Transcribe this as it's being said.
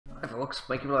Hi folks,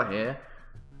 Mikey Blah here.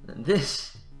 And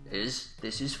this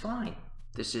is fine.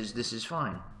 This is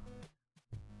fine.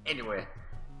 Anyway,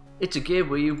 it's a game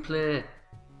where you play a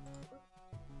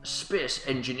space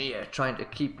engineer trying to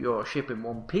keep your ship in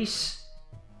one piece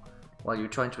while you're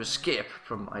trying to escape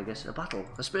from, I guess,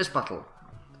 a space battle.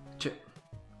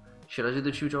 Should I do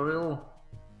the tutorial?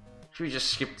 Should we just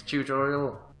skip the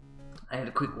tutorial? I had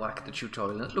a quick whack at the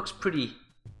tutorial and it looks pretty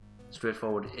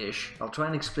straightforward-ish. I'll try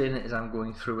and explain it as I'm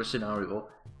going through a scenario,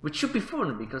 which should be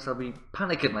fun because I'll be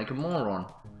panicking like a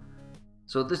moron.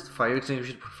 So this fire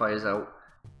extinguisher put fires out.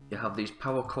 You have these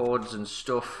power cords and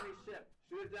stuff.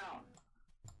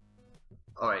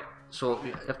 Alright, so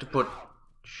you have to put...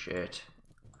 shit.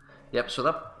 Yep,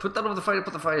 so put that over the fire to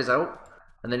put the fires out.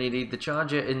 And then you need the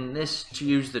charger in this to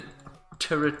use the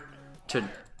turret to...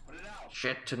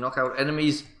 shit, to knock out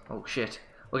enemies. Oh shit.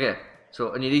 Okay,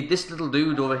 so, and you need this little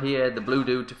dude over here, the blue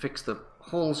dude, to fix the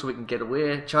hole so we can get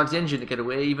away. Charge the engine to get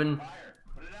away even.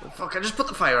 Oh, fuck, I just put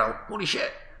the fire out. Holy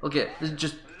shit. Okay, this is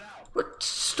just... what?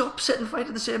 Stop setting fire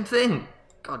to the same thing.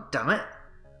 God damn it.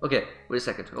 Okay, wait a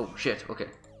second. Oh shit, okay.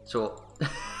 So...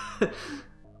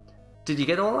 did you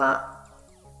get all that?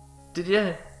 Did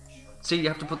you? See, you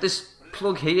have to put this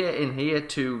plug here in here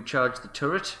to charge the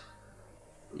turret.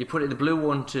 You put it in the blue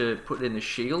one to put in the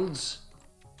shields.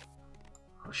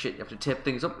 Oh shit, you have to tape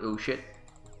things up. Oh shit.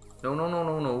 No, no, no,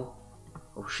 no, no.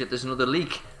 Oh shit, there's another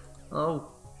leak.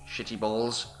 Oh, shitty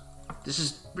balls. This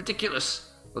is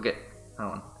ridiculous. Okay, hang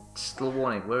on. Still a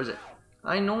warning. Where is it?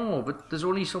 I know, but there's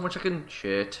only so much I can...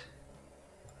 shit.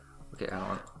 Okay, hang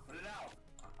on.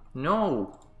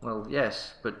 No. Well,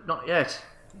 yes, but not yet.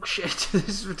 Oh, shit, this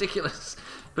is ridiculous.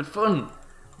 But fun.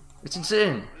 It's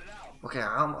insane. Okay,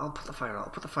 I'll put the fire out.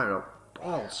 I'll put the fire out.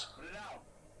 Balls.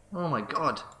 Oh my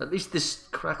god. At least this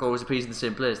crack always appears in the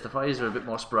same place. The fires are a bit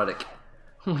more sporadic.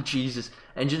 Oh Jesus.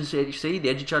 Engine, see, the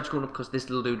engine charge going up because this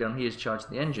little dude down here is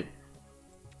charging the engine.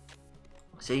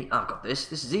 See, I've got this.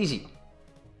 This is easy.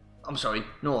 I'm sorry.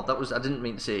 No, I didn't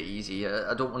mean to say easy.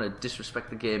 I don't want to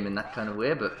disrespect the game in that kind of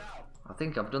way, but I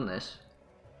think I've done this.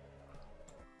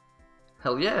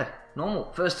 Hell yeah.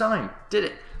 Normal. First time. Did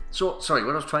it. So, sorry,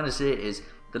 what I was trying to say is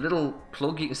the little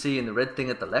plug you can see in the red thing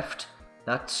at the left,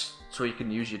 that's so you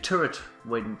can use your turret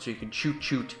so you can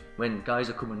shoot when guys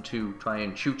are coming to try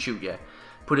and shoot you.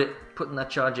 Putting that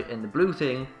charger in the blue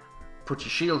thing, put your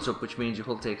shields up, which means your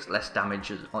hull takes less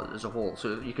damage as a whole.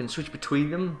 So you can switch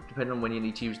between them depending on when you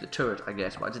need to use the turret, I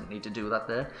guess, but I didn't need to do that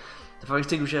there. The fire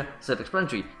extinguisher,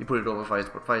 self-explanatory. You put it over fires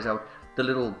to put fires out. The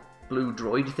little blue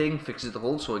droid thing fixes the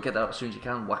hull, so get that out as soon as you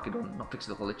can, whack it on, not fixes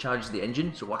the hull, it charges the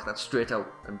engine, so whack that straight out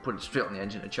and put it straight on the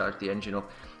engine and charge the engine up.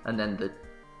 And then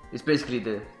it's basically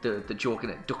the joke in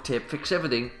it, duct tape, fix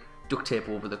everything, duct tape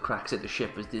over the cracks in the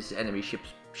ship as this enemy ship's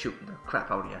shooting the crap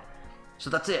out of you. So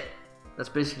that's it. That's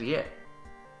basically it.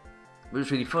 It was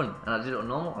really fun, and I did it on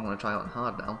normal. I'm going to try it on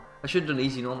hard now. I should have done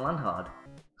easy, normal and hard,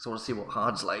 because I want to see what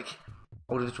hard's like.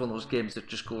 I wonder if it's one of those games that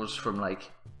just goes from like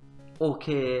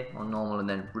okay on normal and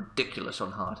then ridiculous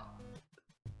on hard.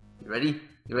 You ready?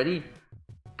 You ready?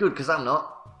 Good, because I'm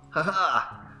not.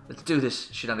 Haha! Let's do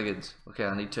this shenanigans. Okay,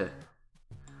 I need to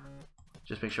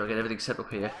just make sure I get everything set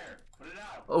up here.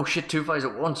 Oh shit, 2 fires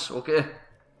at once. Okay.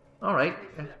 Alright.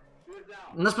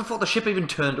 And that's before the ship even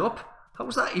turned up? How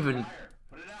was that even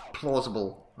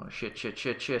plausible? Oh shit, shit,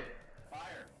 shit, shit.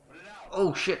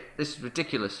 Oh shit, this is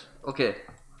ridiculous. Okay.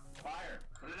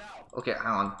 Okay, hang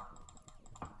on.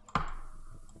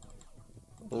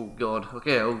 Oh god.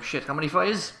 Okay, oh shit, how many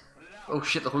fires? Oh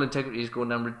shit, the hull integrity is going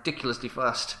down ridiculously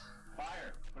fast.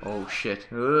 Oh shit.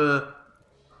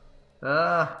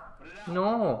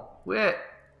 No. Wait.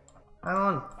 Hang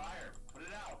on.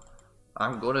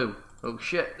 I'm gonna. Oh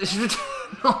shit. This is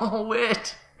no,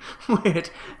 wait.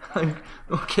 Wait.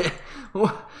 Okay.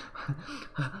 Oh.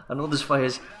 I know there's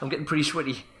fires. I'm getting pretty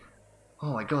sweaty.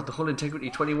 Oh my god, the hull integrity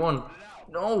 21.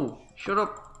 No. Shut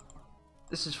up.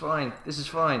 This is fine. This is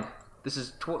fine. This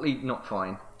is totally not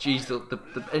fine. Jeez, the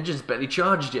engine's barely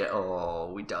charged yet.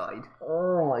 Oh, we died.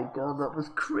 Oh my god, that was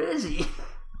crazy.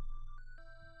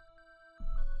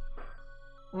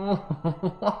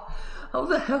 Oh, how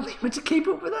the hell are you meant to keep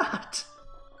up with that?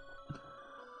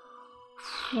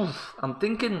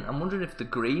 I'm wondering if the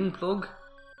green plug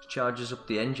charges up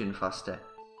the engine faster.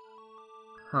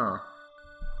 Huh.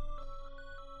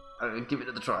 I'm gonna give it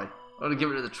a try.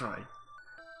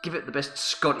 Give it the best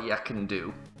Scotty I can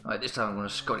do. Alright, this time I'm gonna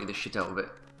Scotty the shit out of it.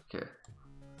 Okay.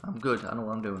 I'm good, I know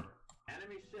what I'm doing.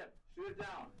 Enemy ship, shoot it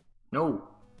down. No.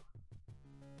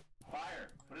 Fire,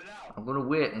 put it out. I'm gonna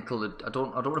wait until I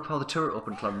don't want to power the turret up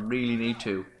until I really need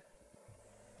to.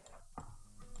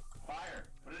 Fire,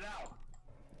 put it out.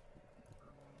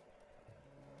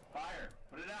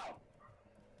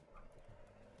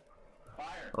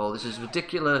 Oh, this is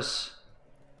ridiculous.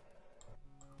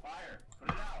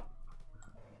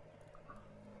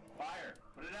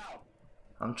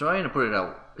 I'm trying to put it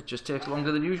out. It just takes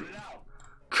longer than usual.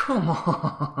 Come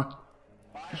on.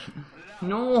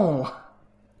 No.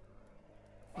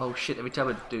 Oh shit, every time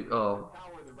I do... Oh.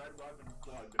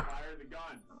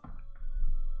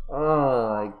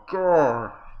 Oh my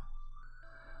god.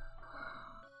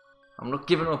 I'm not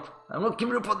giving up. I'm not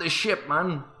giving up on this ship,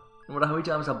 man. No matter how many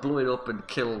times I blow it up and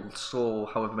kill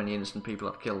however many innocent people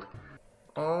I've killed.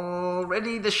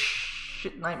 Already the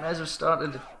shit nightmares have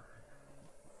started.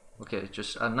 Okay,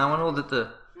 just now I know that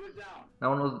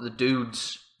the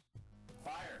dudes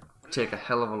take a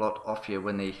hell of a lot off you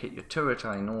when they hit your turret.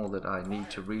 I know that I need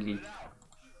to really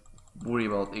worry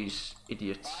about these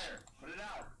idiots.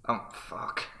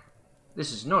 Fuck.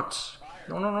 This is nuts.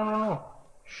 No, no, no, no, no.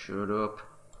 Shut up.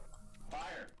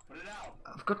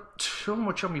 I've got too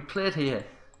much on my plate here.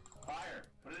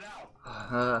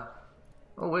 Oh,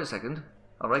 wait a second.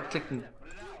 I'll right click and...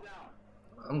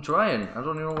 I'm trying. I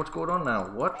don't even know what's going on now.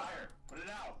 What?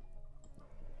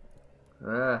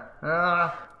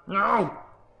 No!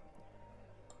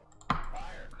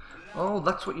 Oh,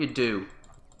 that's what you do.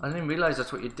 I didn't even realize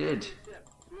that's what you did.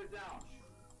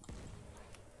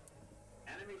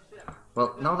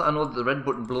 Well, now that I know that the red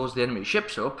button blows the enemy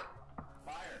ships up,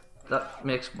 that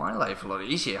makes my life a lot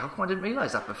easier. How come I didn't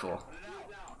realize that before?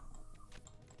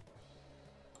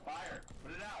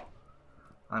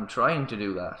 I'm trying to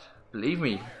do that. Believe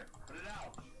me.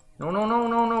 No, no, no,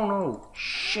 no, no, no.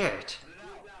 Shit.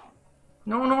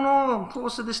 No, no, no. I'm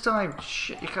closer this time.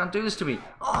 Shit, you can't do this to me.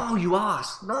 Oh, you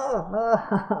ass. No,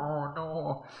 no,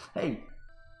 no. Hey,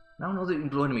 now I know that you can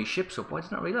blow enemy ships up. Why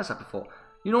didn't I realize that before?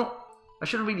 You know, I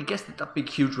should have really guessed that that big,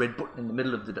 huge red button in the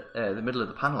middle of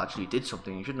the panel actually did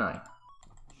something, shouldn't I?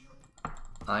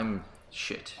 I'm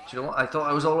shit. Do you know what? I thought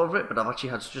I was all over it, but I've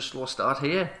actually had such a slow start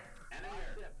here.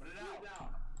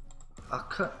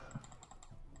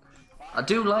 I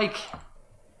do like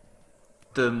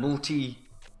the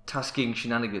multitasking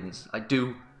shenanigans. I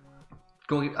do.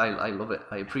 I love it.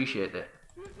 I appreciate it.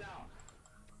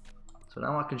 So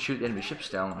now I can shoot the enemy ships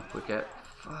down quicker.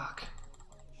 Fuck.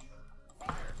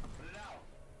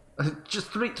 Just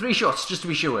three shots, just to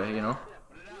be sure, you know.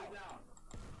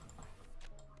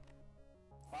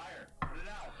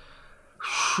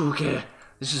 Okay,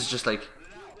 this is just like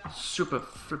super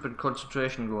flippin'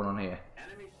 concentration going on here.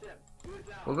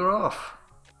 Bugger off.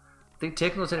 I think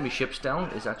taking those enemy ships down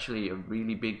is actually a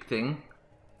really big thing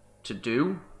to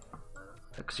do.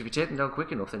 Because if you take them down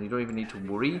quick enough, then you don't even need to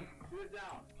worry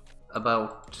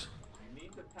about...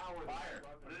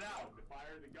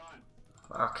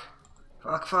 Fuck.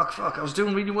 Fuck, fuck, fuck. I was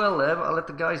doing really well there, but I let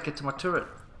the guys get to my turret.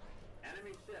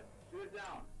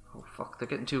 Oh, fuck. They're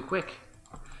getting too quick.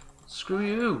 Screw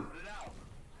you.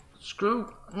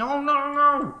 Screw. No, no,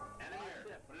 no.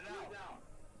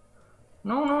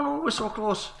 No, no, no. We're so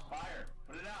close.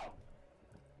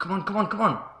 Come on, come on, come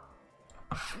on.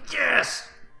 Yes.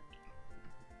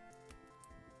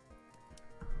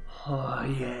 Oh,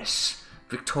 yes.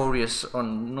 Victorious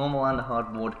on normal and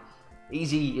hard mode.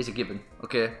 Easy is a given,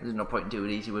 okay? There's no point in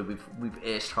doing easy when we've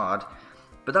aced hard.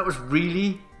 But that was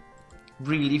really,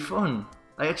 really fun.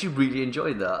 I actually really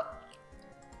enjoyed that.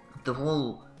 The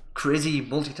whole crazy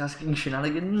multitasking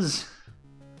shenanigans.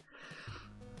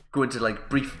 Go into like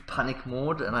brief panic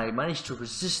mode, and I managed to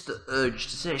resist the urge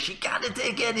to say, "She can't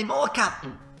take any more,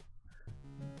 Captain!"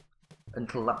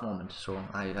 Until that moment, so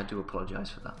I do apologise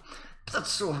for that. But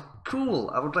that's so cool.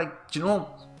 I would like, do you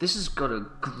know, this has got a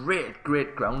great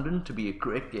grounding to be a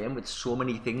great game with so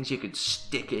many things you could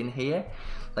stick in here,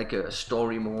 like a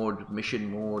story mode,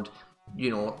 mission mode, you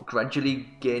know, gradually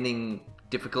gaining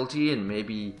difficulty, and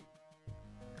maybe,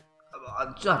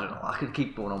 I don't know, I could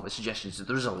keep going on with suggestions.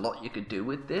 There's a lot you could do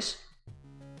with this.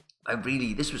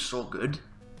 This was so good.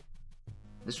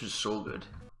 This was so good.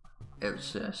 It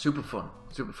was super fun,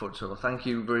 so thank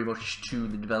you very much to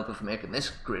the developer for making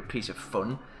this great piece of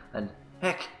fun, and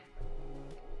heck,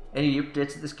 any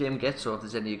updates that this game gets, or if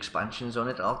there's any expansions on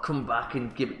it, I'll come back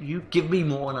and give me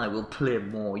more and I will play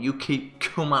more.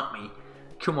 Come at me,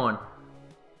 come on,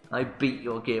 I beat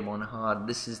your game on hard.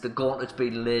 This is the gauntlet's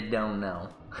been laid down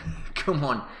now. Come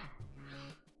on.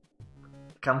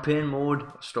 Campaign mode,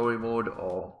 story mode,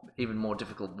 or even more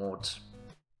difficult modes.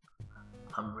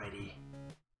 I'm ready.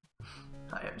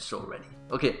 I am so ready.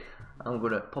 Okay, I'm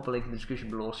going to pop a link in the description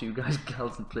below so you guys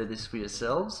can play this for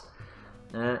yourselves.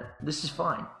 This is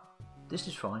fine. This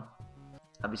is fine.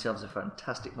 Have yourselves a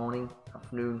fantastic morning,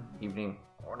 afternoon, evening,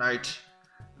 or night.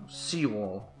 I'll see you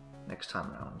all next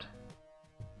time around.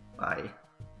 Bye.